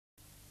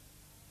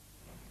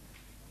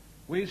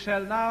We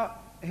shall now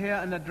hear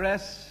an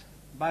address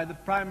by the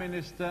Prime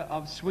Minister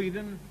of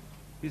Sweden,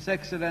 His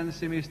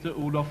Excellency Mr.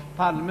 Olof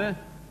Palme.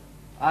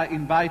 I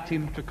invite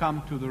him to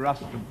come to the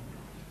rostrum.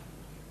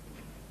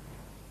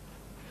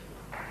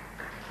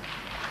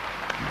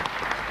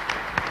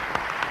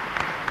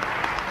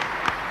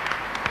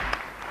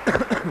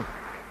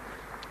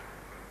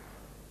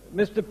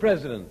 Mr.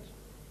 President,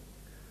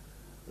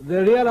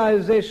 the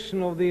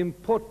realization of the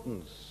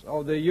importance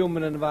of the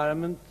human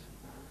environment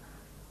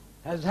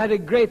has had a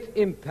great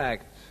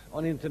impact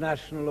on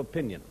international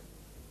opinion.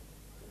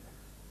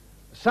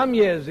 Some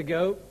years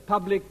ago,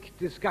 public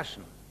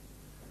discussion,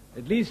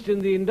 at least in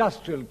the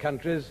industrial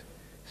countries,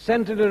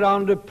 centered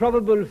around a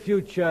probable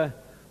future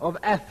of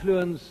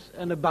affluence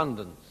and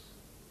abundance.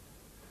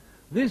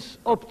 This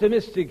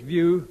optimistic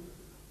view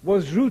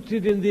was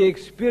rooted in the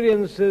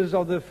experiences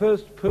of the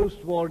first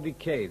post-war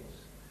decades,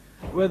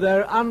 with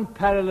their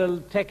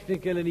unparalleled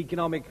technical and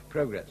economic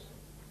progress.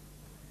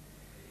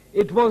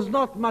 It was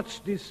not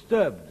much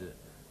disturbed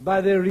by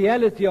the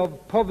reality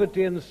of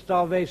poverty and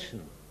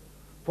starvation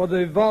for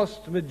the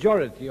vast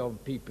majority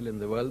of people in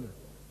the world.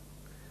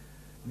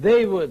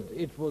 They would,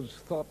 it was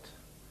thought,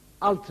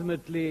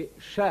 ultimately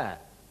share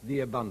the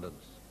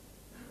abundance.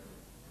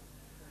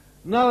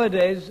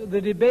 Nowadays,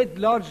 the debate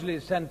largely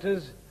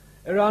centers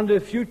around a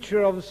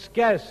future of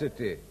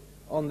scarcity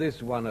on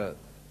this one earth.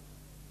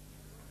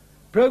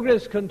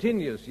 Progress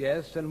continues,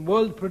 yes, and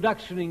world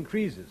production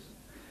increases,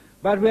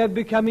 but we have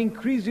become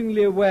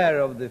increasingly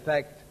aware of the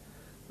fact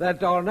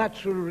that our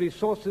natural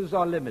resources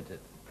are limited.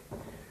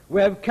 We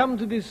have come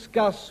to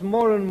discuss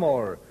more and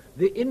more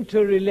the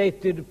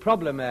interrelated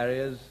problem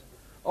areas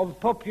of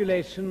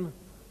population,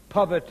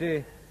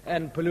 poverty,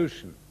 and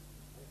pollution.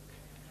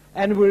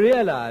 And we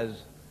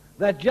realize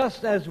that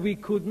just as we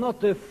could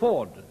not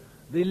afford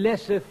the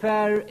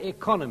laissez-faire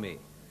economy,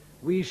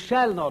 we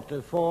shall not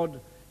afford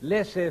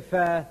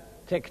laissez-faire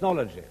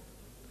technology.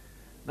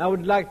 Now I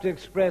would like to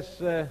express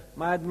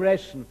my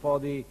admiration for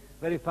the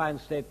very fine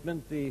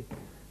statement the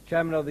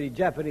chairman of the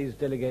Japanese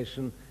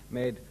delegation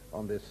made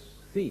on this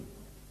theme.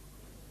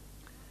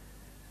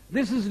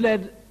 This has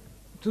led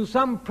to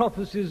some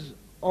prophecies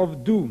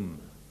of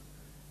doom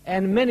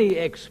and many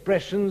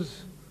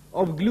expressions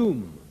of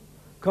gloom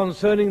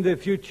concerning the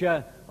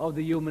future of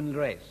the human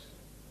race.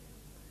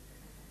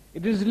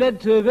 It has led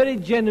to a very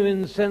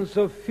genuine sense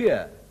of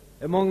fear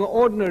among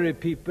ordinary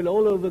people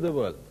all over the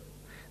world.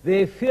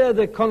 They fear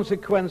the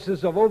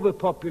consequences of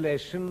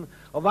overpopulation,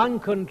 of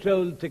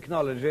uncontrolled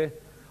technology,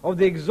 of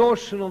the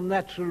exhaustion of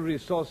natural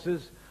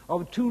resources,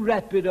 of too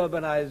rapid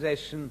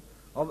urbanization,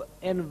 of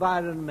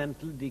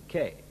environmental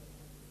decay.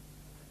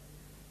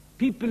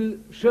 People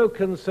show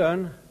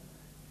concern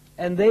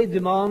and they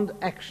demand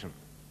action.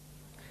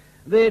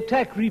 They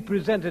attack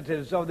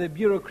representatives of the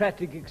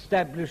bureaucratic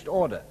established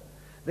order.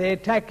 They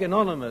attack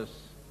anonymous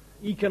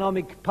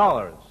economic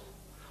powers,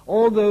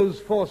 all those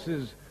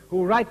forces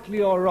who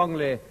rightly or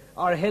wrongly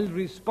are held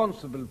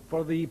responsible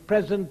for the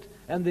present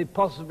and the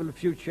possible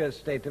future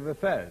state of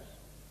affairs.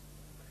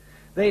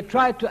 They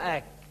try to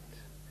act,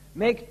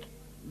 make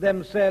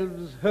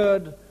themselves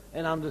heard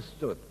and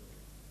understood.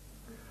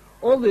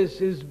 All this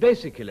is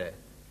basically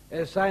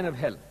a sign of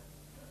health.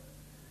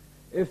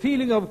 A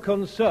feeling of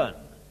concern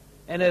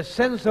and a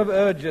sense of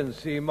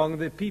urgency among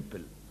the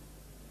people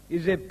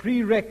is a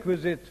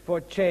prerequisite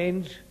for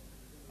change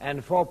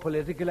and for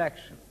political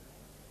action.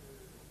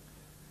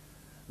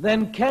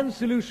 Then can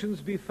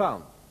solutions be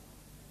found?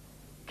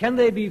 Can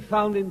they be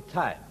found in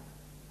time?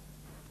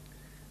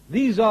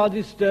 These are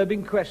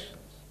disturbing questions.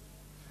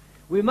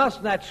 We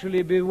must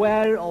naturally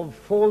beware of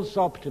false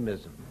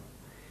optimism.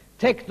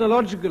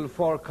 Technological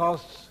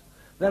forecasts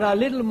that are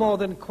little more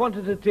than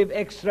quantitative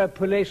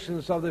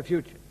extrapolations of the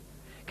future,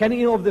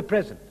 of the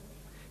present,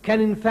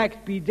 can in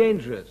fact be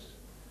dangerous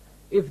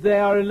if they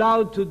are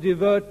allowed to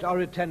divert our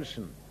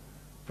attention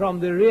from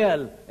the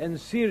real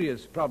and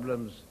serious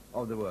problems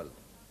of the world.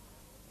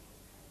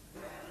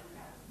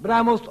 But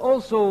I must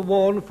also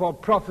warn for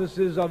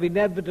prophecies of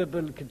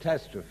inevitable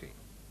catastrophe.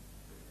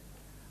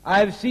 I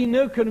have seen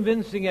no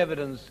convincing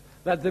evidence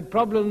that the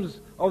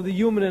problems of the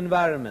human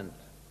environment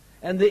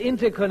and the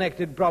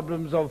interconnected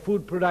problems of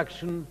food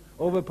production,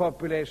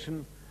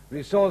 overpopulation,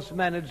 resource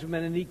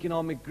management, and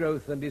economic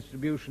growth and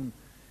distribution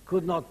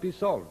could not be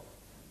solved.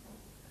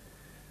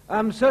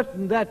 I'm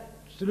certain that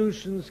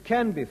solutions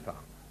can be found,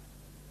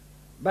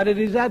 but it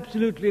is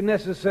absolutely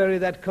necessary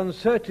that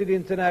concerted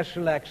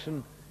international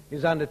action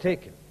is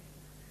undertaken,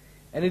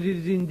 and it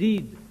is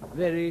indeed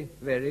very,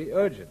 very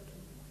urgent.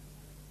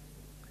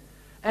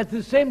 At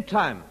the same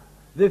time,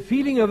 the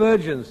feeling of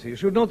urgency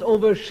should not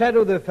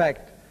overshadow the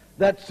fact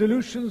that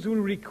solutions will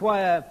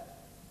require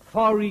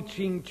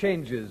far-reaching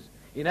changes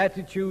in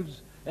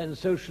attitudes and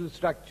social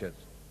structures.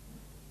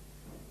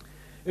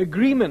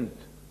 Agreement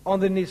on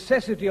the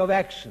necessity of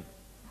action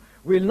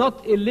will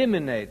not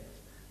eliminate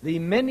the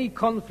many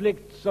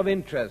conflicts of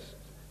interest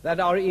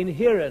that are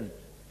inherent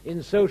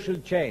in social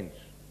change.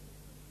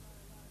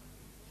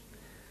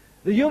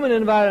 The human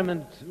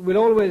environment will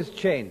always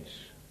change.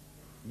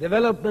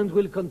 Development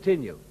will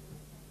continue.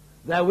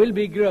 There will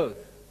be growth.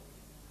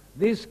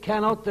 This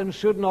cannot and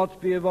should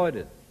not be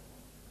avoided.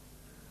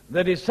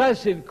 The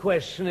decisive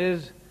question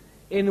is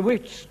in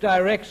which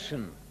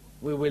direction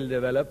we will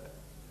develop,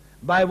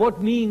 by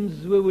what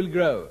means we will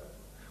grow,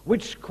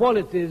 which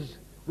qualities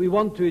we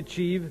want to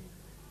achieve,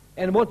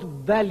 and what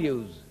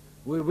values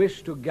we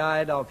wish to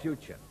guide our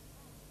future.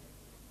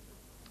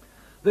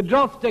 The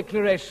draft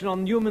declaration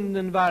on human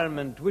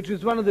environment, which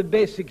is one of the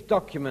basic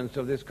documents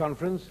of this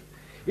conference,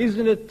 is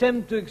an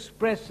attempt to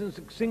express in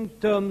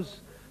succinct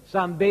terms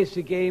some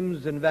basic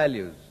aims and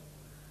values,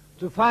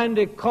 to find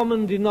a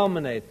common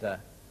denominator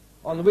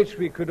on which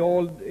we could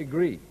all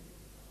agree.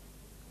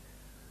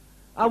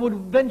 I would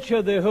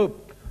venture the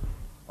hope,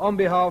 on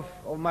behalf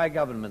of my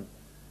government,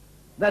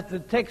 that the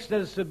text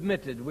as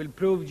submitted will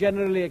prove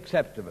generally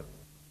acceptable.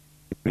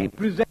 It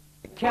represents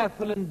a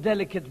careful and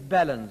delicate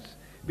balance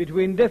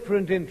between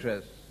different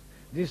interests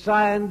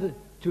designed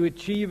to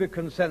achieve a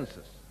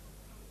consensus.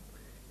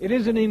 It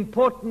is an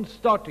important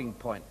starting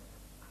point,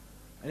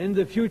 and in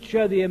the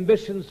future the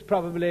ambitions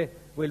probably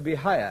will be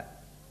higher.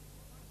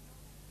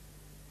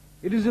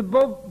 It is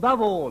above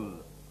all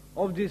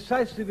of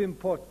decisive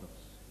importance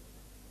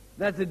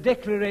that the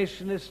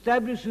declaration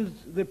establishes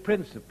the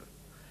principle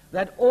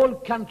that all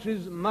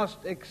countries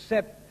must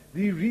accept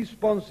the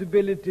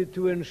responsibility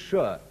to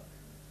ensure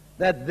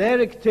that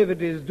their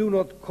activities do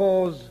not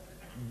cause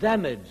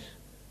damage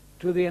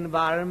to the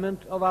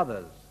environment of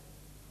others.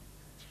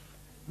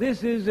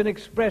 This is an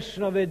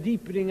expression of a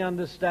deepening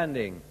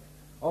understanding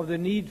of the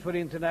need for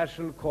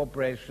international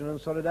cooperation and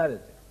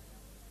solidarity.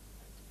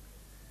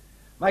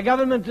 My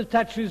government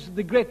attaches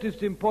the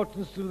greatest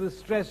importance to the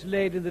stress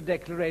laid in the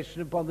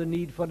declaration upon the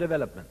need for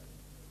development.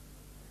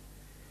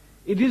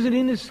 It is an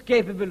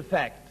inescapable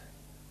fact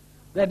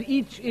that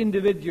each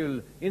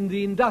individual in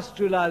the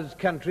industrialized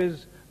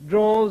countries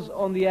draws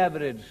on the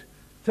average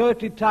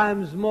 30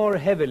 times more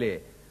heavily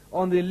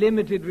on the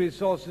limited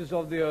resources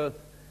of the earth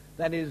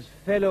than his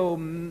fellow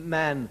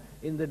man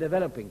in the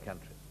developing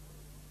countries.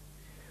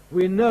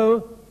 We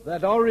know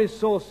that our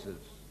resources,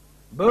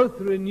 both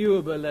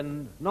renewable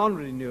and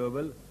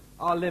non-renewable,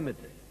 are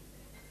limited.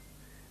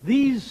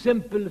 These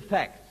simple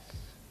facts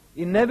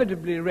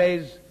inevitably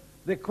raise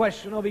the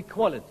question of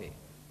equality,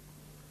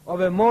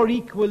 of a more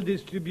equal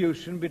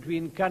distribution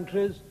between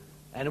countries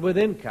and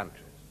within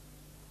countries.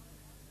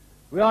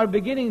 We are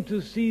beginning to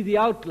see the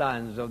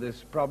outlines of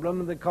this problem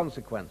and the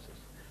consequences,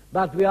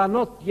 but we are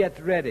not yet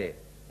ready,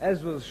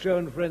 as was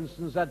shown, for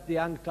instance, at the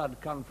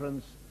UNCTAD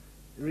conference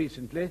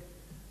recently,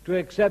 to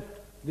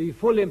accept the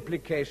full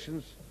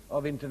implications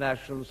of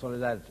international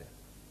solidarity.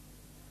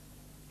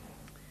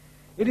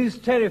 It is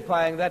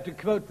terrifying that, to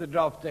quote the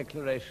draft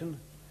declaration,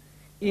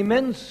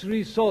 immense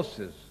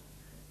resources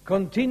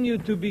continue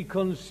to be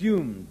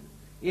consumed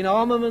in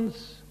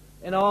armaments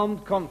and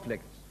armed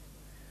conflicts,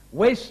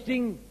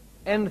 wasting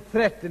and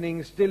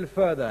threatening still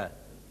further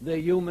the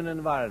human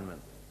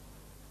environment.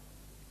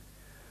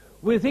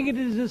 We think it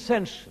is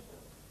essential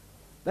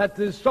that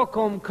the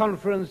Stockholm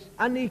Conference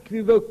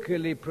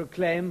unequivocally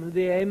proclaim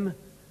the aim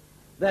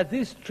that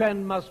this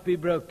trend must be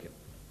broken,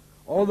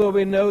 although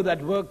we know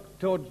that work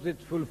towards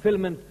its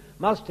fulfillment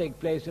must take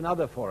place in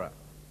other fora.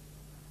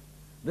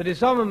 The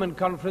Disarmament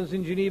Conference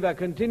in Geneva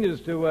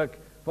continues to work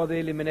for the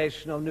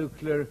elimination of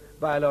nuclear,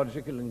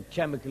 biological, and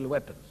chemical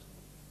weapons.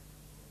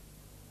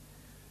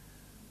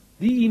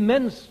 The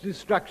immense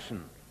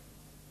destruction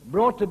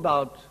brought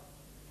about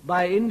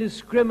by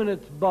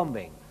indiscriminate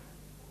bombing,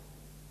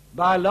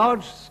 by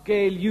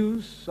large-scale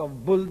use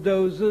of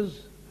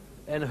bulldozers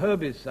and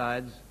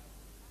herbicides,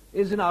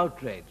 is an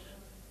outrage,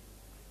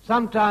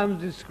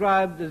 sometimes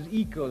described as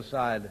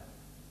ecocide,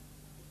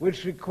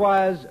 which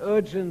requires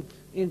urgent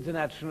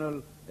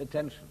international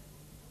attention.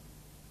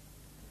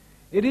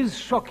 It is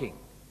shocking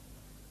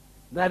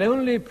that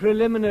only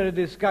preliminary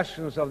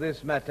discussions of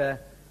this matter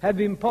have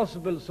been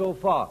possible so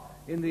far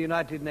in the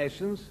United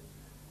Nations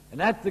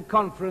and at the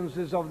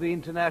conferences of the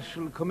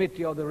International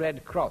Committee of the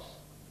Red Cross,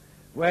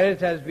 where it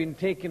has been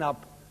taken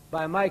up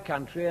by my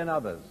country and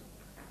others.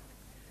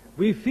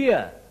 We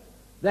fear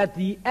that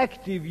the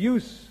active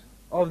use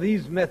of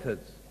these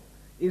methods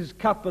is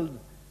coupled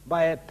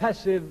by a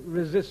passive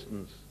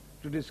resistance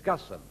to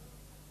discuss them.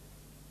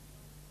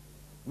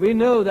 We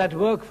know that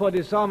work for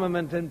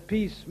disarmament and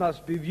peace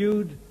must be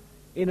viewed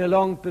in a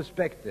long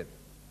perspective.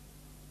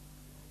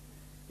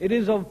 It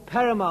is of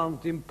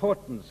paramount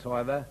importance,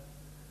 however,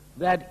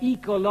 that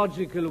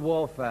ecological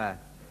warfare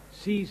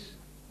cease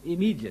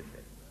immediately.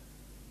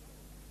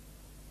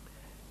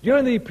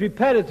 During the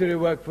preparatory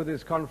work for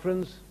this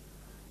conference,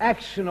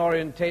 action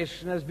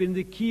orientation has been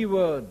the key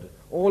word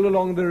all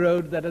along the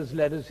road that has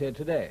led us here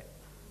today.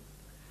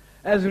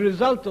 As a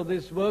result of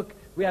this work,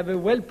 we have a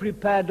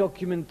well-prepared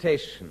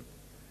documentation,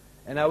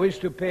 and I wish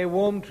to pay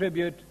warm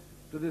tribute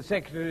to the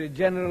Secretary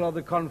General of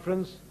the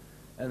conference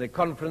and the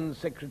conference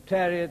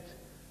secretariat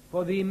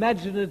for the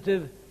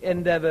imaginative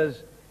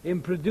endeavors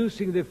in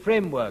producing the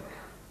framework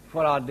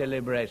for our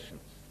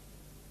deliberations.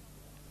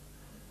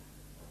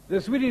 The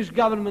Swedish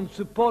government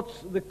supports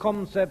the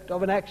concept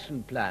of an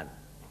action plan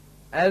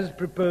as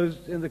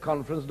proposed in the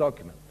conference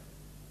document.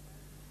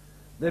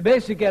 The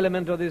basic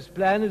element of this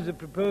plan is the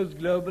proposed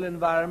global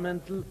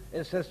environmental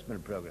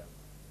assessment program.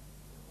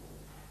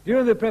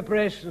 During the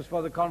preparations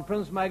for the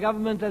conference, my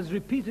government has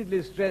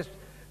repeatedly stressed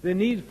the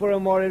need for a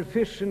more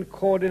efficient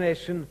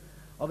coordination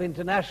of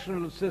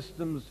international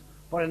systems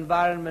for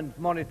environment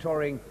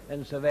monitoring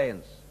and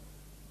surveillance.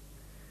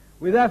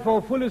 We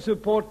therefore fully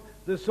support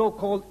the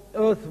so-called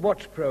Earth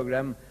Watch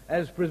program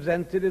as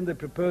presented in the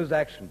proposed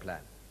action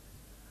plan.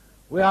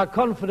 We are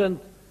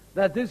confident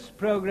that this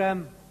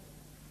program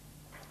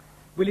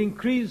will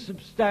increase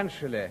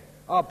substantially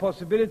our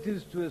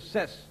possibilities to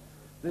assess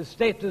the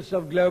status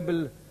of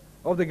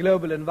the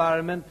global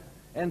environment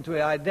and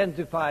to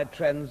identify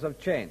trends of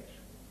change.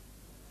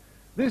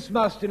 This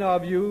must, in our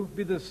view,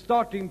 be the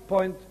starting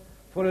point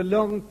for a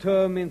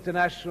long-term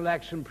international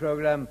action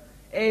program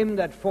aimed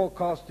at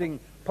forecasting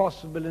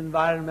possible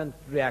environment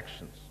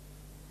reactions.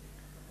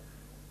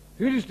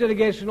 The Swedish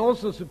delegation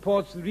also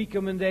supports the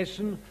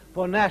recommendation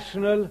for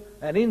national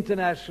and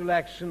international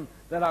action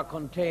that are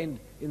contained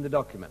in the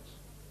documents.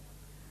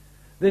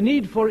 The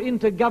need for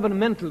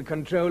intergovernmental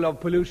control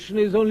of pollution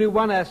is only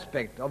one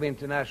aspect of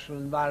international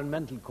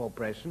environmental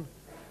cooperation.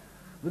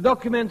 The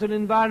document on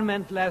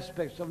environmental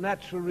aspects of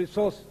natural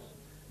resources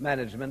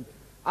management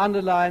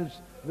underlines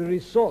the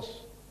resource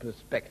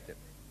perspective.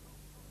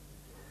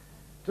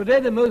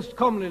 Today, the most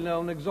commonly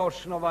known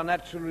exhaustion of our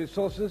natural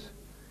resources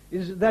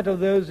is that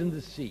of those in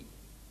the sea.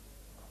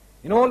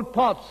 In all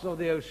parts of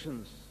the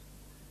oceans,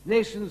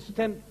 nations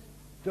tend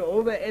to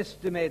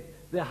overestimate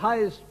the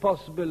highest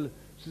possible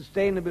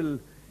sustainable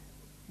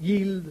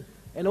yield,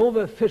 and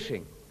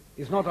overfishing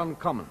is not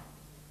uncommon.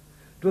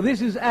 To this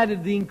is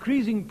added the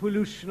increasing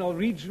pollution of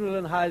regional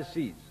and high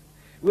seas.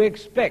 We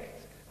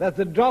expect that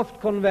the draft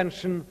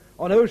convention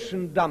on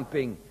ocean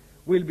dumping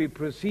will be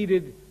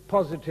proceeded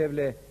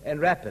positively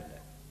and rapidly.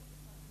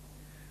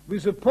 We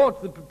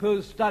support the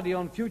proposed study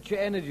on future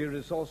energy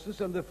resources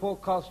and the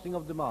forecasting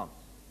of demand.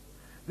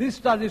 This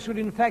study should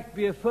in fact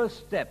be a first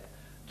step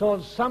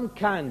towards some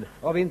kind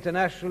of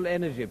international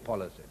energy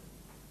policy.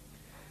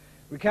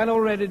 We can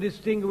already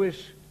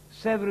distinguish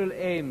several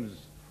aims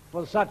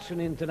for such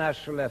an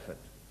international effort.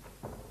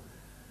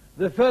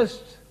 The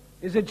first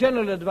is a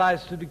general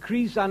advice to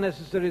decrease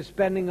unnecessary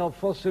spending of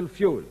fossil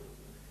fuel,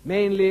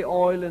 mainly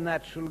oil and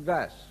natural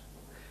gas.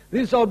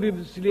 This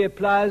obviously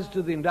applies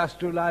to the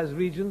industrialized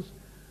regions,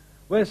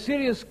 where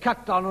serious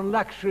cut down on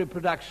luxury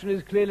production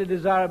is clearly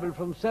desirable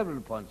from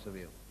several points of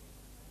view.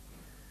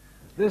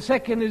 The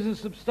second is a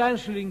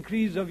substantial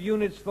increase of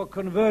units for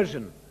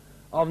conversion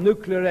of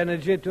nuclear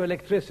energy to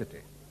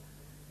electricity.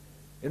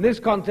 In this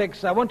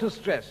context, I want to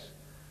stress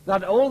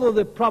that although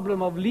the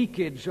problem of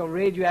leakage of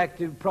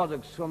radioactive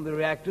products from the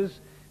reactors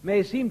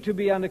may seem to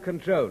be under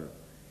control,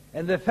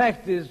 and the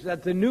fact is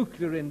that the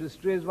nuclear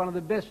industry is one of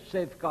the best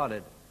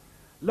safeguarded,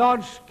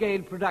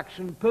 large-scale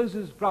production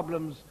poses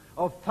problems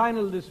of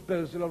final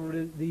disposal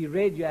of the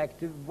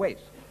radioactive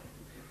waste.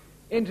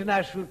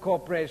 International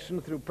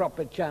cooperation through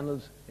proper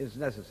channels is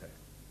necessary.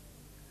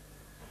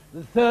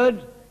 The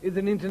third is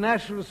an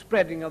international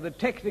spreading of the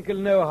technical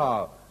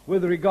know-how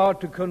with regard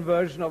to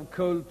conversion of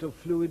coal to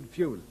fluid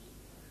fuels.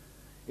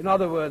 In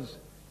other words,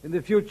 in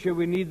the future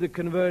we need the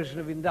conversion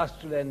of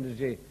industrial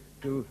energy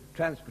to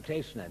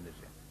transportation energy.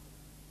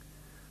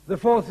 The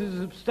fourth is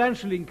a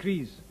substantial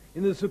increase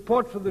in the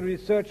support for the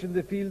research in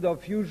the field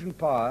of fusion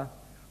power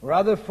or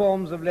other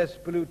forms of less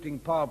polluting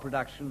power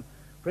production,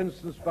 for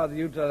instance by the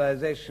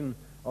utilization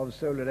of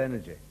solar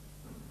energy.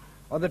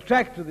 On the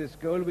track to this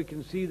goal, we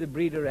can see the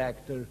breeder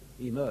reactor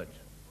emerge.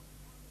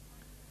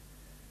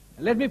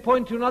 And let me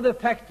point to another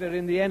factor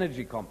in the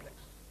energy complex.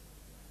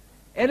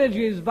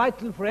 Energy is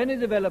vital for any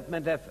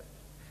development effort.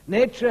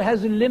 Nature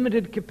has a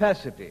limited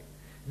capacity,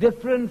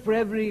 different for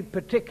every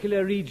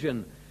particular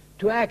region,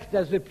 to act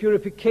as a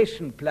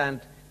purification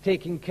plant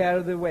taking care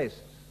of the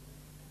wastes.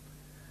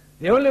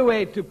 The only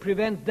way to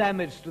prevent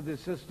damage to the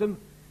system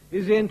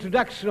is the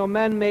introduction of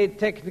man-made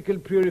technical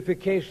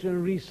purification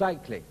and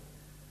recycling,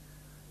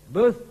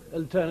 both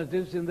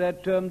alternatives in their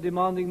turn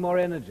demanding more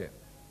energy.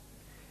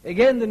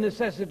 Again, the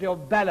necessity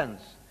of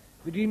balance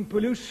between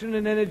pollution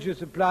and energy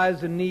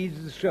supplies and needs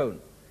is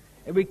shown,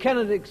 and we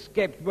cannot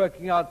escape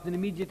working out an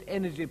immediate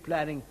energy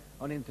planning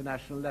on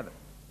international level.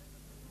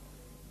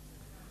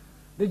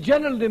 The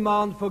general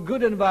demand for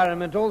good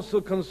environment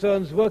also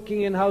concerns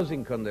working in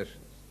housing conditions.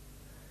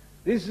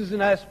 This is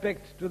an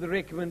aspect to the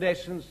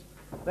recommendations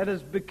that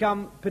has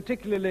become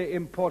particularly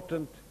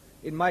important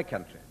in my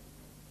country.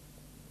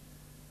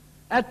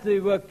 At the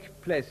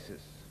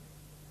workplaces,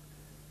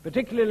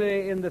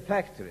 particularly in the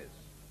factories,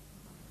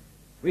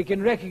 we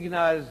can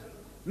recognize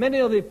many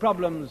of the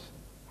problems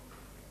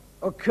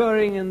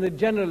occurring in the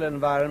general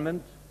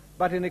environment,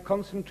 but in a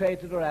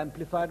concentrated or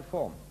amplified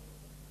form.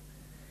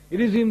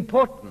 It is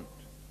important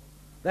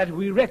that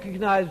we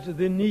recognize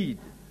the need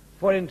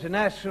for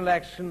international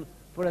action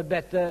for a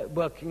better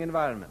working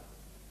environment.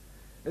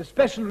 A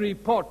special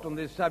report on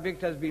this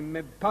subject has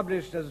been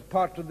published as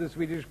part of the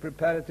Swedish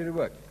preparatory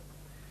work.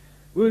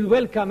 We will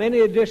welcome any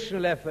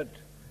additional effort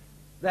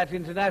that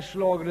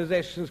international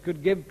organizations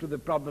could give to the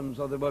problems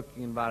of the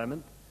working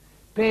environment,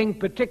 paying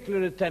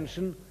particular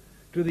attention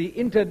to the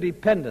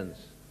interdependence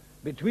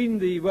between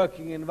the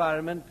working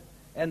environment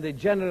and the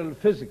general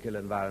physical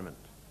environment.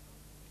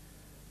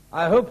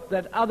 I hope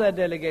that other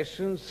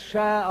delegations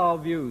share our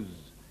views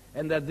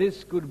and that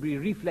this could be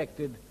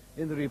reflected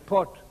in the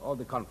report of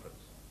the conference.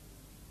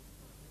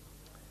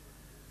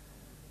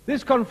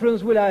 This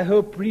conference will, I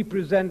hope,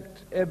 represent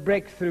a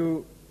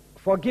breakthrough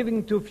for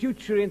giving to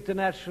future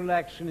international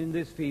action in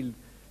this field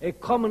a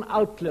common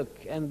outlook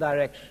and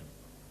direction.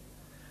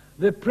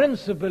 The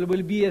principle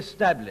will be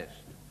established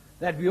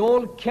that we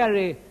all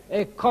carry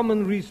a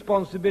common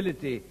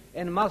responsibility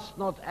and must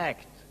not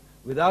act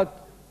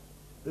without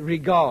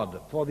regard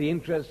for the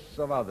interests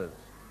of others.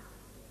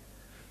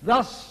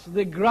 Thus,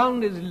 the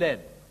ground is laid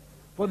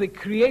for the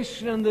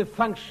creation and the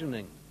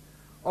functioning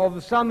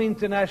of some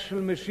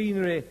international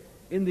machinery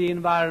in the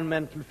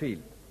environmental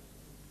field.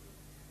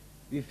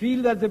 We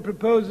feel that the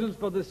proposals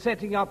for the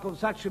setting up of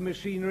such a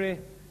machinery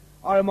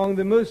are among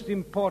the most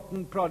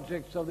important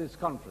projects of this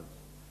conference.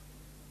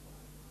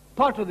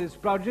 Part of this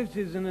project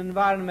is an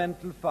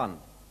environmental fund.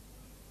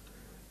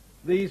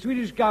 The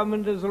Swedish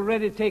government has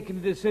already taken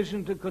a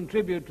decision to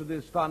contribute to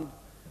this fund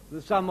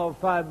the sum of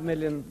 $5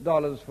 million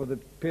for the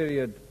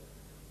period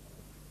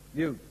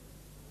viewed.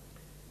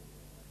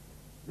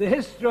 The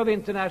history of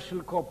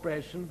international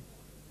cooperation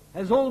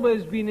has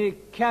always been a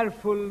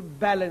careful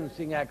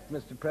balancing act,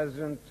 Mr.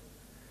 President,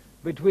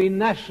 between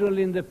national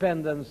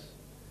independence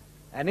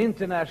and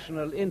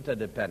international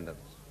interdependence.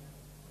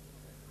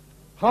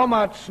 How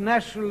much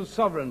national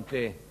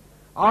sovereignty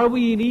are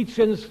we in each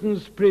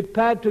instance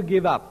prepared to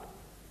give up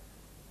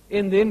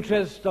in the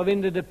interest of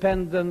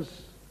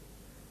interdependence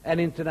and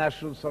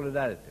international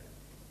solidarity?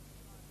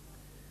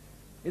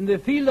 In the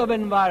field of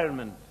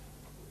environment,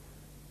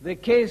 the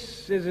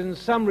case is in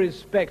some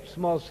respects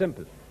more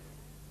simple.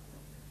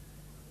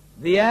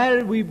 The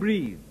air we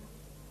breathe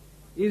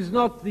is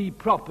not the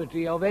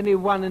property of any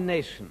one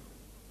nation.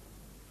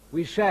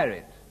 We share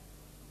it.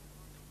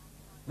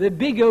 The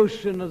big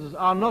oceans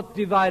are not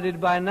divided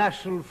by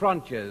national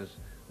frontiers.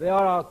 They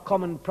are our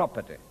common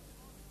property.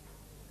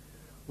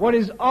 What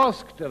is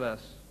asked of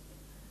us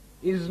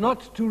is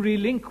not to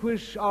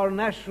relinquish our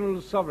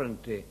national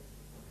sovereignty,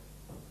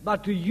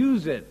 but to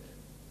use it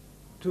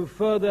to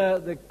further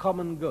the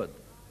common good.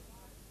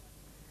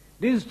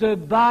 It is to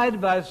abide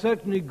by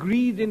certain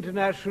agreed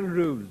international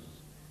rules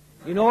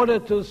in order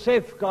to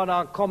safeguard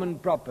our common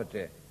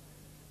property,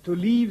 to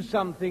leave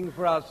something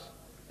for us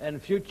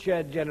and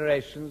future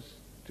generations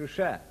to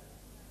share.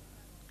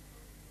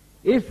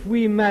 If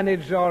we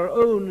manage our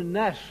own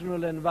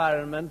national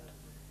environment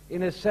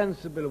in a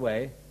sensible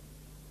way,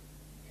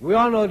 we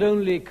are not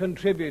only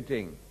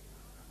contributing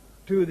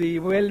to the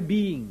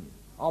well-being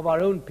of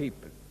our own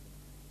people,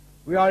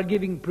 we are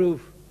giving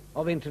proof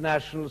of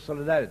international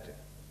solidarity.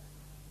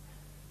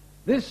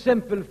 This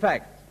simple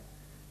fact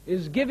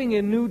is giving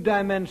a new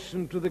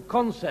dimension to the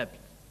concept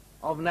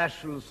of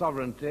national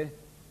sovereignty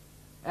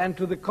and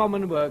to the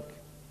common work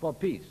for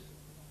peace.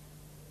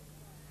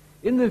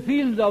 In the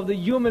field of the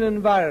human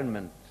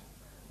environment,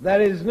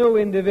 there is no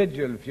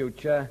individual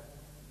future,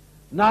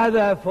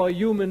 neither for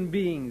human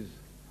beings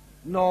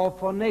nor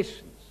for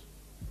nations.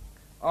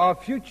 Our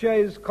future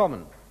is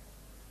common.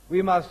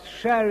 We must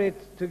share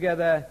it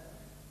together.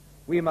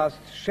 We must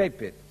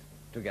shape it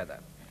together.